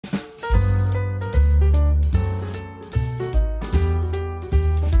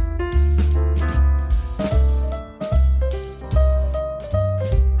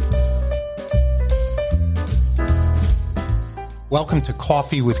Welcome to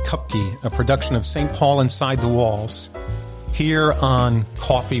Coffee with Kupke, a production of St. Paul Inside the Walls. Here on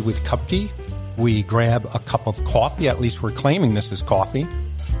Coffee with Kupke, we grab a cup of coffee, at least we're claiming this is coffee.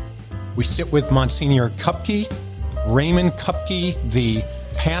 We sit with Monsignor Kupke, Raymond Kupke, the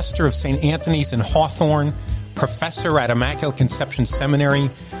pastor of St. Anthony's in Hawthorne, professor at Immaculate Conception Seminary,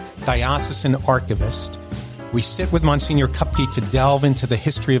 diocesan archivist. We sit with Monsignor Kupke to delve into the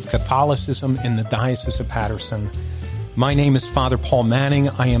history of Catholicism in the Diocese of Paterson. My name is Father Paul Manning.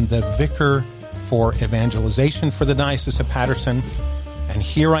 I am the vicar for evangelization for the Diocese of Paterson. And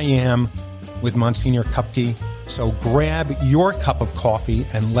here I am with Monsignor Kupke. So grab your cup of coffee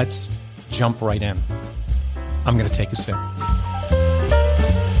and let's jump right in. I'm going to take a sip.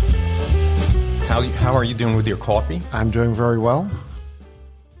 How are you doing with your coffee? I'm doing very well.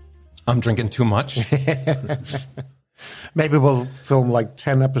 I'm drinking too much. Maybe we'll film like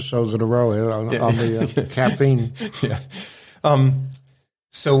 10 episodes in a row on the caffeine. Yeah.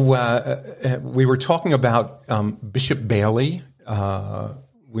 So we were talking about Bishop Bailey.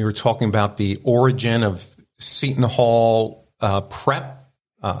 We were talking about the origin of Seton Hall Prep,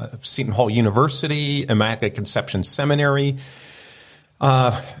 Seton Hall University, Immaculate Conception Seminary.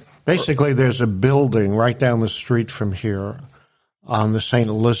 Basically, there's a building right down the street from here on the St.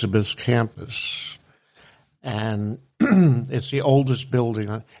 Elizabeth's campus. And it's the oldest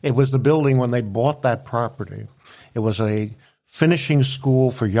building. It was the building when they bought that property. It was a finishing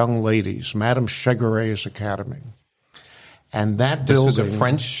school for young ladies, Madame Chegaret's Academy. And that building... This was a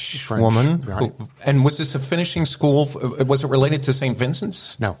French woman? Right. And was this a finishing school? Was it related to St.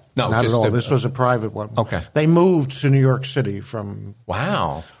 Vincent's? No, not at all. This was a private one. Okay. They moved to New York City from...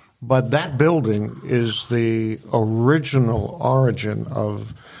 Wow. But that building is the original origin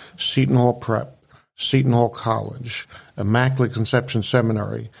of Seton Hall Prep, Seton Hall College, Immaculate Conception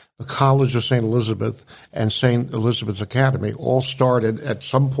Seminary, the College of St. Elizabeth, and St. Elizabeth's Academy all started at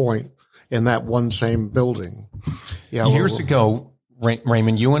some point in that one same building. Yeah, Years ago,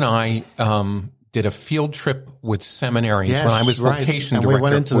 Raymond, you and I did a field trip with seminaries when I was vocation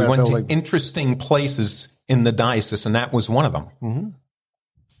director. We went to interesting places in the diocese, and that was one of them. Mm-hmm.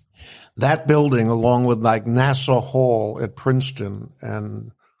 That building, along with like Nassau Hall at Princeton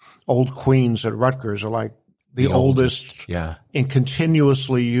and Old Queens at Rutgers, are like the oldest and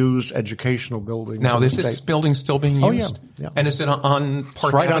continuously used educational buildings. Now, is this building still being used? Oh, yeah. And is it on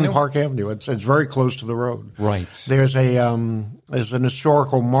Park Avenue? Right on Park Avenue. It's very close to the road. Right. There's an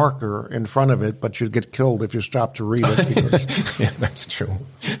historical marker in front of it, but you'd get killed if you stopped to read it. Because yeah, that's true.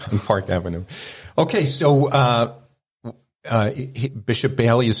 On Park Avenue. Okay, so Bishop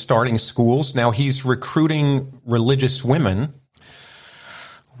Bailey is starting schools. Now he's recruiting religious women.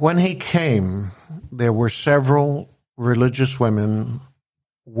 When he came, there were several religious women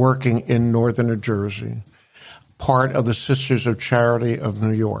working in northern New Jersey, part of the Sisters of Charity of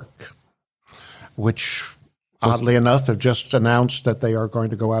New York, which, oddly enough, have just announced that they are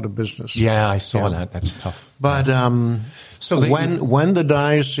going to go out of business. Yeah, I saw that. That's tough. But when the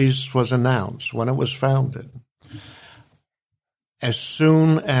diocese was announced, when it was founded, as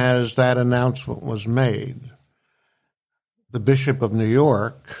soon as that announcement was made, the Bishop of New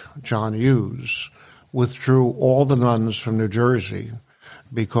York, John Hughes, withdrew all the nuns from New Jersey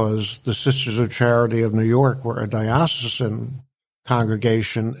because the Sisters of Charity of New York were a diocesan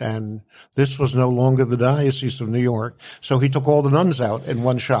congregation, and this was no longer the Diocese of New York. So he took all the nuns out in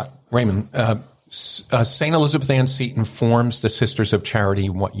one shot. Raymond, St. Elizabeth Ann Seton forms the Sisters of Charity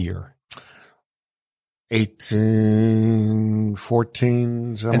in what year?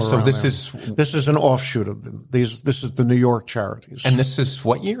 1814, and so this is an offshoot of them. This is the New York Charities. And this is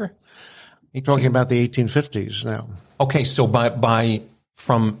what year? Talking about the 1850s now. Okay, so by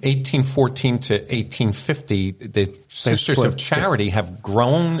from 1814 to 1850, the Sisters of Charity have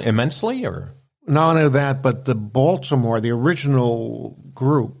grown immensely, or not only that, but the original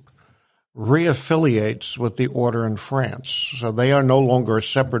group, reaffiliates with the order in France. So they are no longer a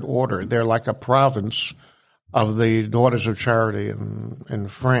separate order. They're like a province of the Daughters of Charity in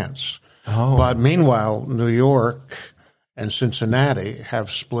France. Oh. But meanwhile, New York and Cincinnati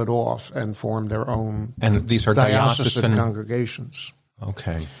have split off and formed their own and these are diocesan congregations.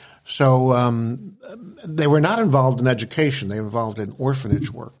 Okay. So they were not involved in education. They were involved in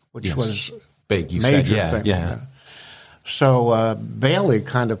orphanage work, which was big. You major said, thing. Yeah. So Bailey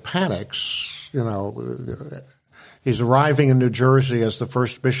kind of panics. He's arriving in New Jersey as the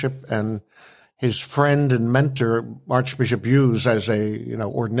first bishop, and his friend and mentor, Archbishop Hughes, as a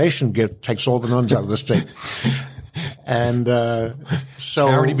ordination gift, takes all the nuns out of the state. And so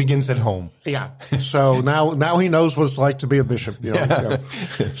charity begins at home. Yeah. So now he knows what it's like to be a bishop.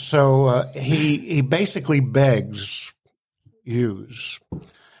 So he basically begs Hughes.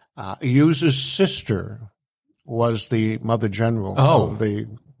 Hughes's sister was the Mother General of the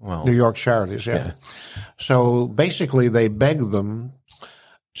New York Charities. Yeah. So basically, they begged them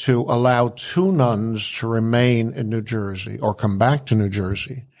to allow 2 nuns to remain in New Jersey or come back to New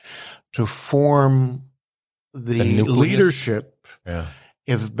Jersey to form the leadership. Yeah.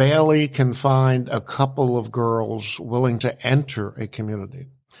 If Bailey can find a couple of girls willing to enter a community.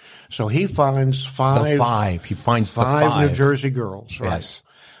 So he finds five. He finds the 5 New Jersey girls, right? Yes.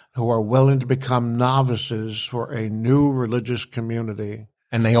 Who are willing to become novices for a new religious community.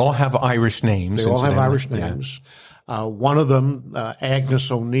 And they all have Irish names. They all have Irish names. One of them,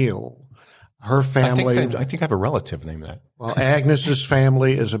 Agnes O'Neill, her family. I think I have a relative named that. Well, Agnes's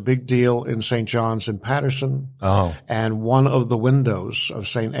family is a big deal in St. John's in Paterson. Oh. And one of the windows of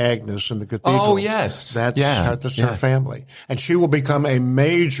St. Agnes in the cathedral. Oh, yes. That's her family. And she will become a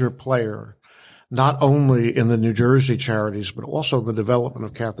major player, not only in the New Jersey Charities, but also the development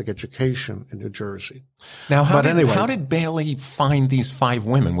of Catholic education in New Jersey. Now, how did Bailey find these 5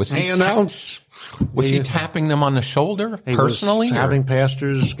 women? Was he tapping them on the shoulder personally? Was having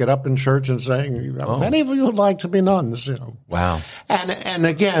pastors get up in church and saying, if any of you would like to be nuns, Wow. And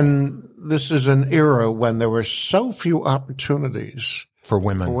again, this is an era when there were so few opportunities for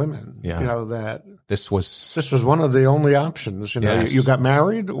women. Yeah. That this was one of the only options. Yes. You got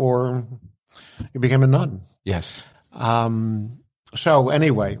married or you became a nun. Yes. So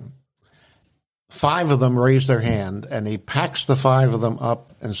anyway, 5 of them raise their hand, and he packs the 5 of them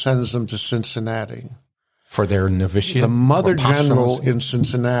up and sends them to Cincinnati. For their novitiate? The Mother General in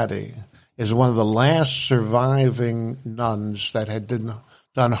Cincinnati is one of the last surviving nuns that had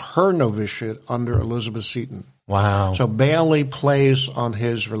done her novitiate under Elizabeth Seton. Wow. So Bailey plays on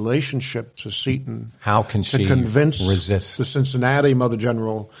his relationship to Seton. How can she convince resist the Cincinnati Mother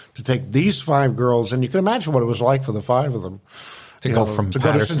General to take these 5 girls? And you can imagine what it was like for the 5 of them. To go from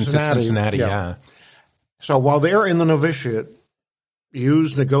Paterson to Cincinnati. Yeah. So while they're in the novitiate,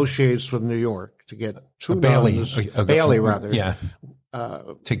 Hughes negotiates with New York to get 2 nuns. Bailey, rather. Yeah.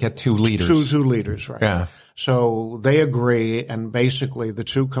 To get 2 leaders. Two leaders, right. Yeah. So they agree, and basically the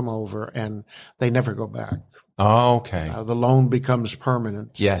 2 come over, and they never go back. Oh, okay. The loan becomes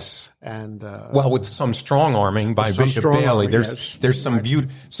permanent. Yes. And with some strong arming by Bishop Bailey, there's some beauty.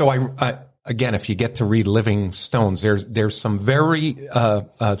 So again, if you get to read Living Stones, there's some very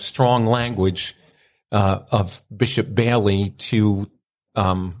strong language of Bishop Bailey to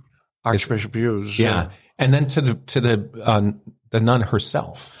Archbishop Hughes. Yeah. And then to the nun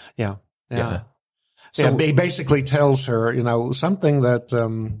herself. Yeah. So he basically tells her, something that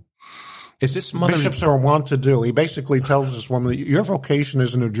is this mother bishops are wont to do. He basically tells this woman, your vocation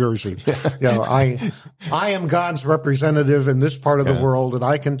is in New Jersey. I am God's representative in this part of the world, and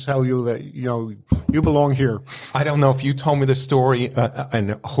I can tell you that you belong here. I don't know if you told me the story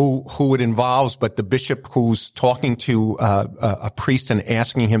and who it involves, but the bishop who's talking to a priest and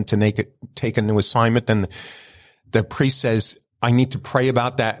asking him to take a new assignment, and the priest says, I need to pray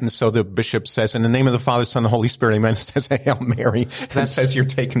about that. And so the bishop says, in the name of the Father, Son, and the Holy Spirit, amen, says, Hail Mary, and says you're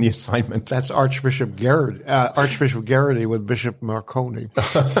taking the assignment. That's Archbishop Garrity with Bishop Marconi.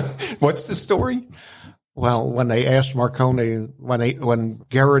 What's the story? Well, when they asked Marconi, when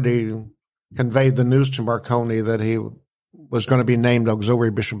Garrity conveyed the news to Marconi that he was going to be named Auxiliary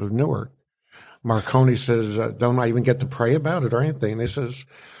Bishop of Newark, Marconi says, don't I even get to pray about it or anything? And he says,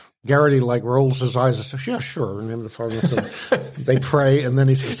 Garrity rolls his eyes and says, yeah, sure. And then the Father said, they pray, and then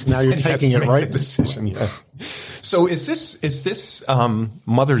he says, now you're taking it right. Decision, yeah. So is this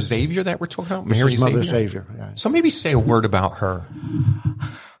Mother Xavier that we're talking about? Mary Xavier? Mother Xavier, yeah. So maybe say a word about her.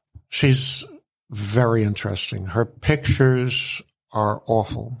 She's very interesting. Her pictures are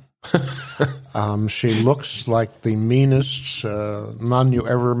awful. She looks like the meanest nun you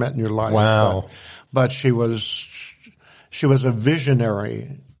ever met in your life. Wow. But she was a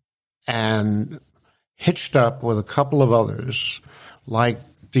visionary, and hitched up with a couple of others like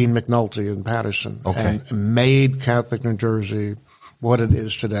Dean McNulty in Paterson, and made Catholic New Jersey what it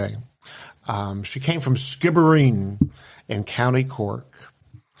is today. She came from Skibbereen in County Cork,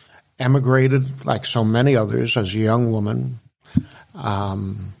 emigrated like so many others as a young woman,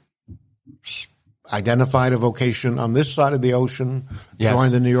 identified a vocation on this side of the ocean,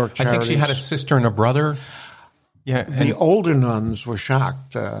 joined the New York Charities. I think she had a sister and a brother. Yeah, the older nuns were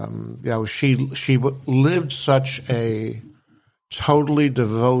shocked. She lived such a totally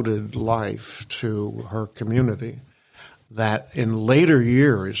devoted life to her community that in later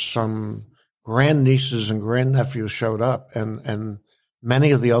years, some grandnieces and grandnephews showed up, and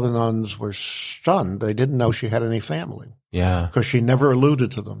many of the other nuns were stunned. They didn't know she had any family. Yeah, because she never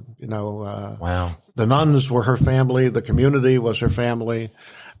alluded to them. Wow. the nuns were her family, the community was her family.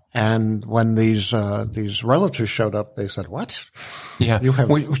 And when these relatives showed up, they said, "What? Yeah, You have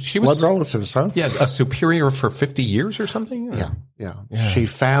she was blood relatives, huh?" Yeah, a superior for 50 years or something. Yeah. She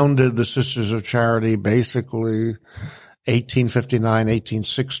founded the Sisters of Charity basically 1859,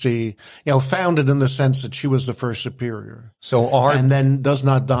 1860. Founded in the sense that she was the first superior. And then does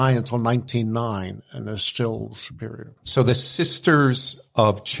not die until 1909 and is still superior. So the Sisters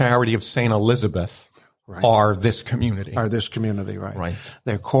of Charity of St. Elizabeth are this community. Right. Right.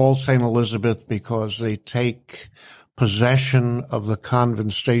 They're called St. Elizabeth because they take possession of the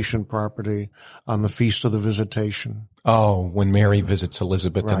convent station property on the Feast of the Visitation. Oh, when Mary visits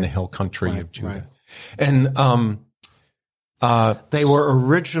Elizabeth in the hill country of Judah. Right. And they were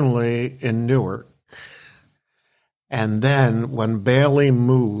originally in Newark. And then when Bailey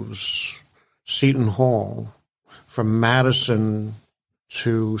moves Seton Hall from Madison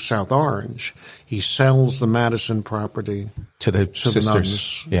to South Orange, he sells the Madison property to the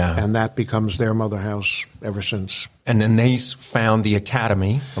sisters. Nuns, and that becomes their mother house ever since. And then they found the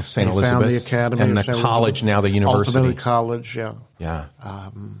Academy of St. Elizabeth. Found the Academy and of the St. college, now the university. Ultimately college, Yeah.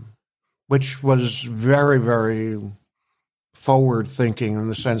 Which was very, very forward-thinking in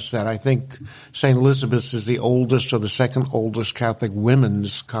the sense that I think St. Elizabeth's is the oldest or the second oldest Catholic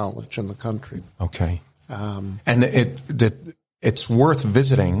women's college in the country. Okay. And it's worth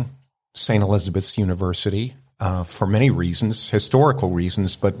visiting St. Elizabeth's University for many reasons, historical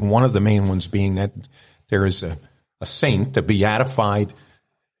reasons, but one of the main ones being that there is a saint, a beatified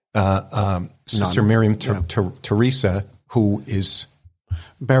Sister Miriam Teresa, who is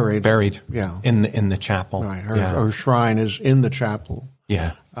buried in the chapel. Right, her shrine is in the chapel.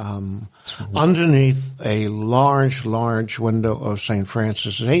 Yeah. Underneath a large window of St.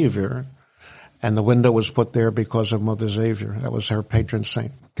 Francis Xavier. And the window was put there because of Mother Xavier. That was her patron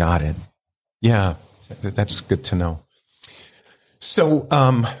saint. Got it. Yeah, that's good to know. So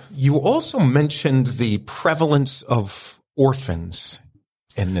you also mentioned the prevalence of orphans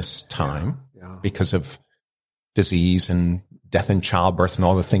in this time because of disease and death in childbirth and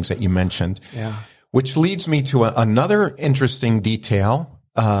all the things that you mentioned. Yeah. Which leads me to another interesting detail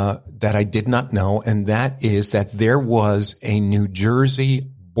that I did not know, and that is that there was a New Jersey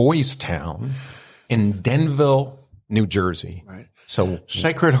Boys Town in Denville, New Jersey. Right. So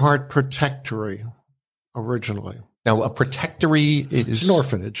Sacred Heart Protectory originally. Now a protectory is it's an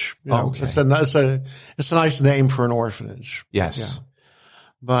orphanage. Okay. It's a nice name for an orphanage. Yes. Yeah.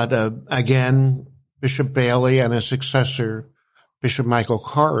 But again, Bishop Bailey and his successor, Bishop Michael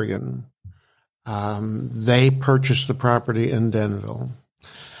Corrigan, they purchased the property in Denville.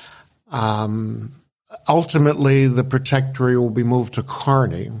 Ultimately, the protectory will be moved to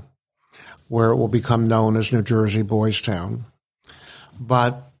Kearney, where it will become known as New Jersey Boys Town.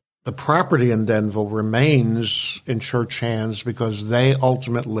 But the property in Denville remains in church hands because they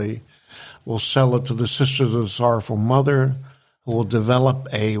ultimately will sell it to the Sisters of the Sorrowful Mother, who will develop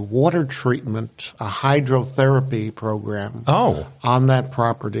a water treatment, a hydrotherapy program on that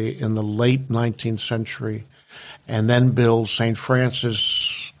property in the late 19th century, and then build St.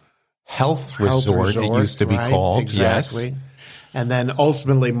 Francis Health Resort, it used to be called. Exactly. Yes. And then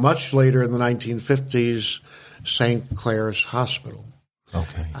ultimately, much later in the 1950s, St. Clare's Hospital.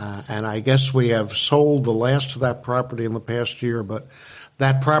 Okay. And I guess we have sold the last of that property in the past year, but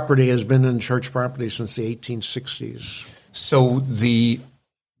that property has been in church property since the 1860s. So the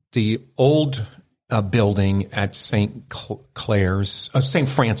old building at St. Clare's, St.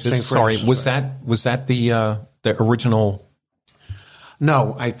 Francis, sorry, was that the original?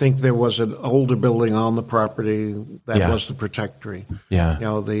 No, I think there was an older building on the property that was the protectory. Yeah.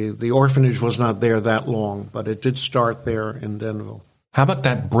 The orphanage was not there that long, but it did start there in Denville. How about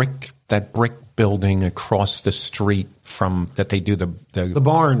that brick building across the street from that they do the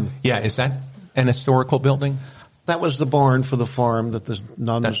barn? Yeah, is that an historical building? That was the barn for the farm that the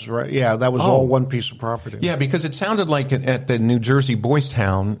nuns. That was all one piece of property. Yeah, because it sounded like at the New Jersey Boys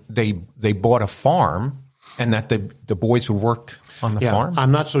Town they bought a farm and that the boys would work on the farm.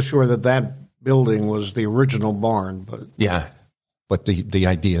 I'm not so sure that building was the original barn, but but the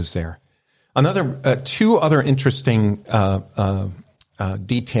idea is there. Two other interesting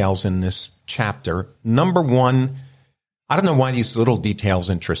details in this chapter. Number one, I don't know why these little details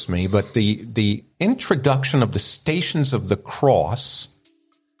interest me, but the introduction of the Stations of the Cross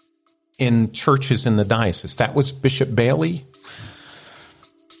in churches in the diocese. That was Bishop Bailey.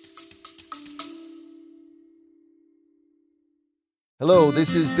 Hello,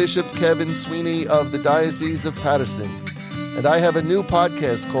 this is Bishop Kevin Sweeney of the Diocese of Paterson, and I have a new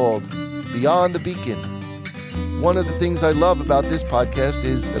podcast called Beyond the Beacon. One of the things I love about this podcast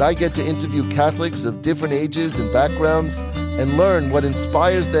is that I get to interview Catholics of different ages and backgrounds and learn what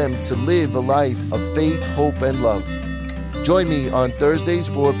inspires them to live a life of faith, hope, and love. Join me on Thursdays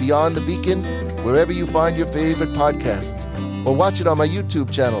for Beyond the Beacon, wherever you find your favorite podcasts, or watch it on my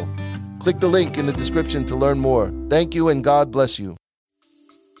YouTube channel. Click the link in the description to learn more. Thank you, and God bless you.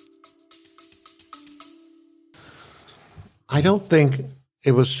 I don't think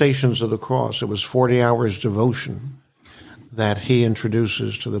it was Stations of the Cross. It was 40 Hours Devotion that he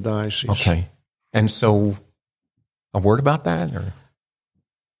introduces to the diocese. Okay. And so a word about that? Or?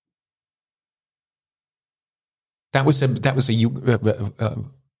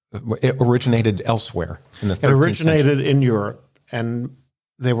 It originated elsewhere in the 13th It originated century. in Europe, and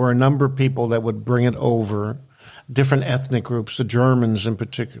there were a number of people that would bring it over, different ethnic groups, the Germans in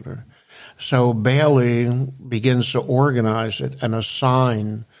particular. So Bailey begins to organize it and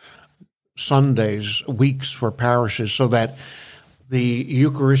assign Sundays, weeks for parishes, so that the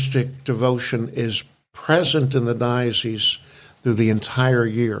Eucharistic devotion is present in the diocese through the entire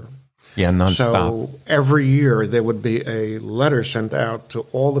year. Yeah, nonstop. So every year there would be a letter sent out to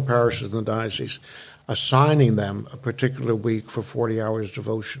all the parishes in the diocese assigning them a particular week for 40 hours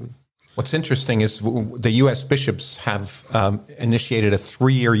devotion. What's interesting is the U.S. bishops have initiated a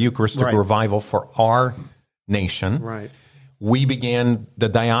 3-year Eucharistic revival for our nation. Right. We began the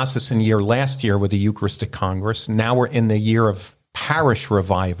diocesan year last year with the Eucharistic Congress. Now we're in the year of parish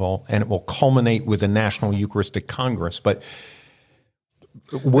revival, and it will culminate with the National Eucharistic Congress. But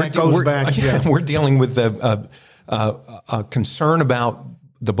we're dealing with a concern about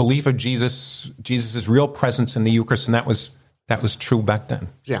the belief of Jesus' real presence in the Eucharist, and that was true back then.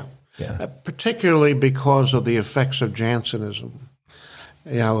 Yeah. Yeah. Particularly because of the effects of Jansenism.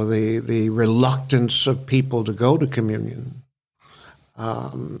 You know, the reluctance of people to go to communion. A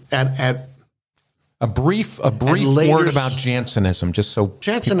brief word about Jansenism, just so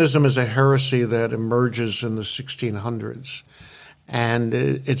Jansenism is a heresy that emerges in the 1600s, and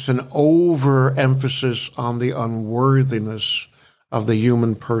it's an overemphasis on the unworthiness of the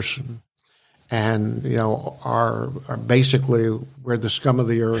human person. And, you know, are basically we're the scum of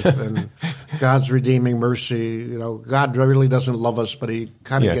the earth, and God's redeeming mercy. You know, God really doesn't love us, but he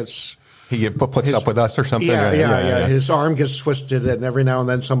kind of gets... He puts up with us or something? Yeah. His arm gets twisted, and every now and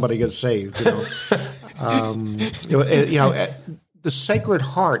then somebody gets saved, you know. The Sacred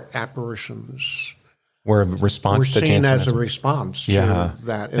Heart apparitions were seen as a response to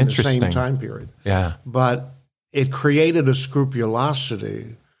that in the same time period. Yeah. But it created a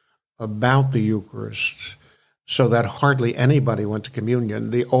scrupulosity about the Eucharist so that hardly anybody went to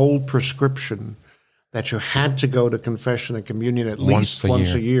communion. The old prescription that you had to go to confession and communion at least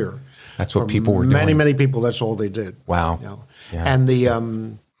once a year. That's what people were doing. Many people, that's all they did. Wow. You know? Yeah. And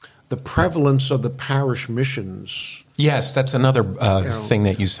the prevalence of the parish missions. Yes, that's another thing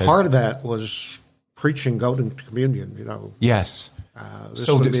that you said. Part of that was preaching, going to communion, you know. Yes. This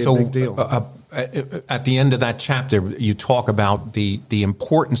would be a big deal. At the end of that chapter, you talk about the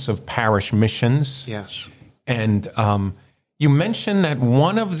importance of parish missions. Yes. And you mentioned that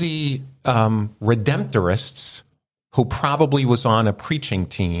one of the Redemptorists who probably was on a preaching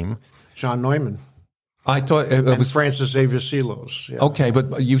team, John Neumann. I thought it was Francis Xavier Seelos. Yeah. Okay,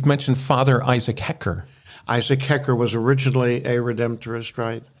 but you've mentioned Father Isaac Hecker. Isaac Hecker was originally a Redemptorist,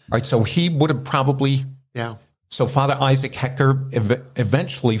 right? Right, so he would have probably... Yeah. So Father Isaac Hecker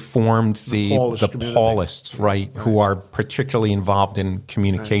eventually formed the Paulists, right, who are particularly involved in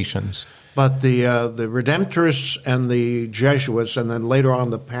communications. Right. But the Redemptorists and the Jesuits, and then later on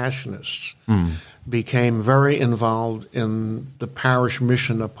the Passionists, became very involved in the parish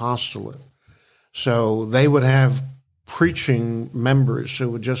mission apostolate. So they would have preaching members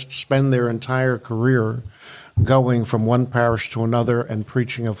who would just spend their entire career going from one parish to another and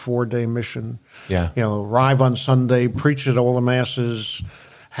preaching a 4-day mission. Yeah. You know, arrive on Sunday, preach at all the masses,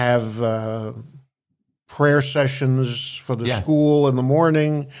 have prayer sessions for the school in the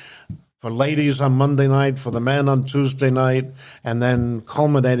morning, for ladies on Monday night, for the men on Tuesday night, and then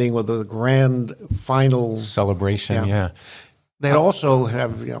culminating with a grand final celebration. Yeah. They'd also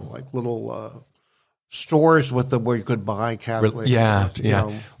have, you know, like little stores with them where you could buy Catholic. You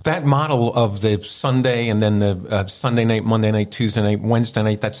know. That model of the Sunday and then the Sunday night, Monday night, Tuesday night, Wednesday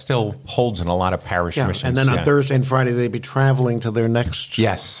night, that still holds in a lot of parish missions. And then on Thursday and Friday, they'd be traveling to their next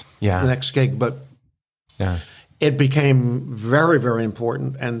the next gig. But it became very, very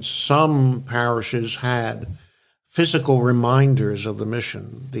important. And some parishes had physical reminders of the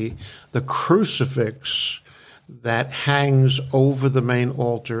mission. The crucifix that hangs over the main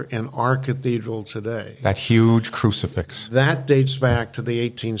altar in our cathedral today. That huge crucifix. That dates back to the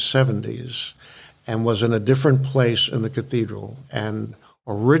 1870s. and was in a different place in the cathedral. And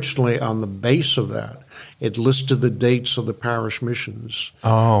originally on the base of that, it listed the dates of the parish missions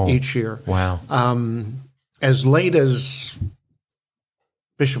each year. Wow. As late as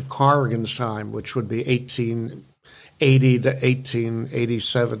Bishop Corrigan's time, which would be 1880 to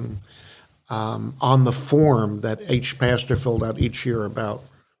 1887, on the form that each pastor filled out each year about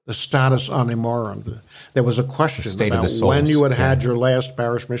the status animorum, there was a question about when you had your last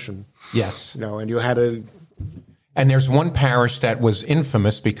parish mission. Yes. And you had to... And there's one parish that was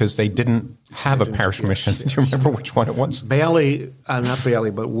infamous because they didn't have a parish mission. Do you remember which one it was? Bailey, not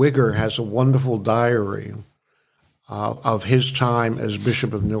Bailey, but Wigger has a wonderful diary of his time as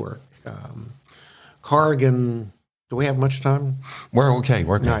Bishop of Newark. Corrigan, do we have much time? We're okay.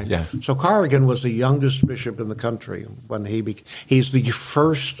 Right. Yeah. So Corrigan was the youngest bishop in the country when he's the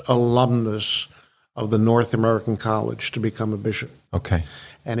first alumnus of the North American College to become a bishop. Okay.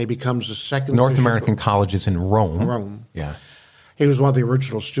 And he becomes the second North American College is in Rome. Rome. Yeah. He was one of the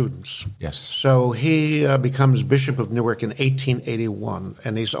original students. Yes. So he becomes Bishop of Newark in 1881,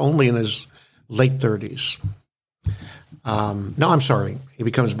 and he's only in his late 30s. He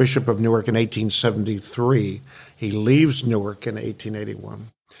becomes Bishop of Newark in 1873. He leaves Newark in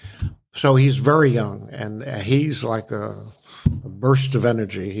 1881. So he's very young, and he's like a burst of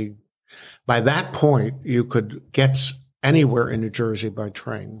energy. By that point, you could get anywhere in New Jersey by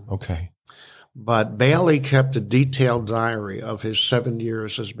train. Okay. But Bailey kept a detailed diary of his 7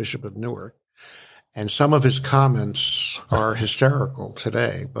 years as Bishop of Newark, and some of his comments are hysterical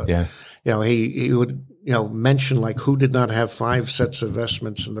today. But he would mention like who did not have 5 sets of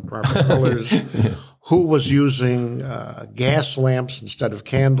vestments in the proper colors, who was using gas lamps instead of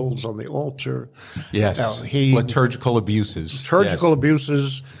candles on the altar. Yes, liturgical abuses.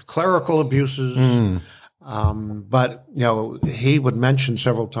 Abuses, clerical abuses. But, he would mention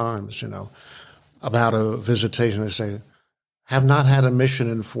several times, about a visitation. They say, have not had a mission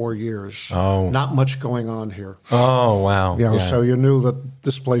in 4 years. Oh. Not much going on here. Oh, wow. So you knew that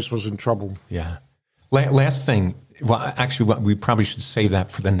this place was in trouble. Yeah. Last thing, well, actually, we probably should save that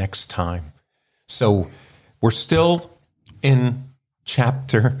for the next time. So we're still in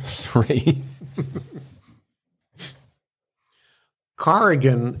chapter 3.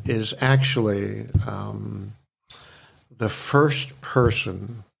 Corrigan is actually the first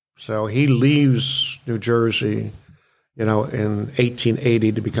person. So he leaves New Jersey, in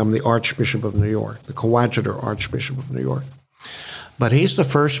 1880 to become the Archbishop of New York, the coadjutor Archbishop of New York. But he's the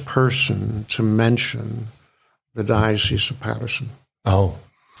first person to mention the Diocese of Paterson. Oh.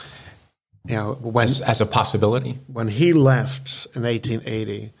 As a possibility? When he left in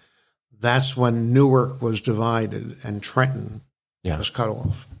 1880, that's when Newark was divided and Trenton was cut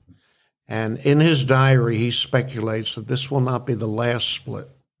off. And in his diary, he speculates that this will not be the last split,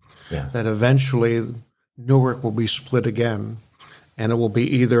 that eventually Newark will be split again, and it will be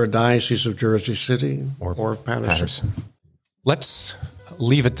either a Diocese of Jersey City or of Paterson. Let's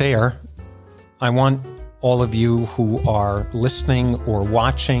leave it there. I want all of you who are listening or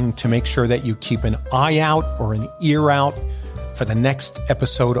watching to make sure that you keep an eye out or an ear out for the next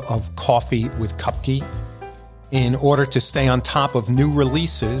episode of Coffee with Kupke. In order to stay on top of new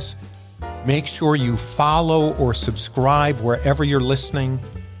releases, make sure you follow or subscribe wherever you're listening.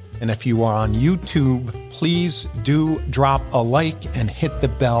 And if you are on YouTube, please do drop a like and hit the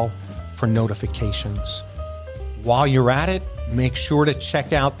bell for notifications. While you're at it, make sure to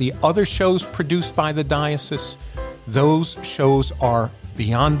check out the other shows produced by the diocese. Those shows are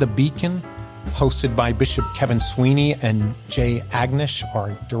Beyond the Beacon, hosted by Bishop Kevin Sweeney and Jay Agnish,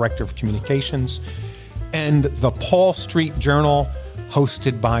 our Director of Communications, and the Paul Street Journal,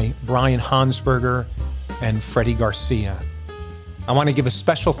 hosted by Brian Hansberger and Freddie Garcia. I want to give a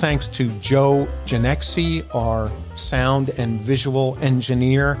special thanks to Joe Genexi, our sound and visual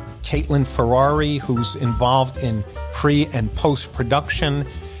engineer, Caitlin Ferrari, who's involved in pre- and post-production,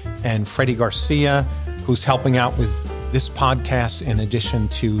 and Freddie Garcia, who's helping out with this podcast in addition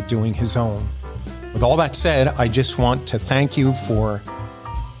to doing his own. With all that said, I just want to thank you for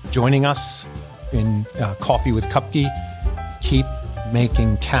joining us in Coffee with Kupke. Keep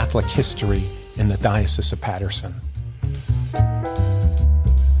making Catholic history in the Diocese of Paterson.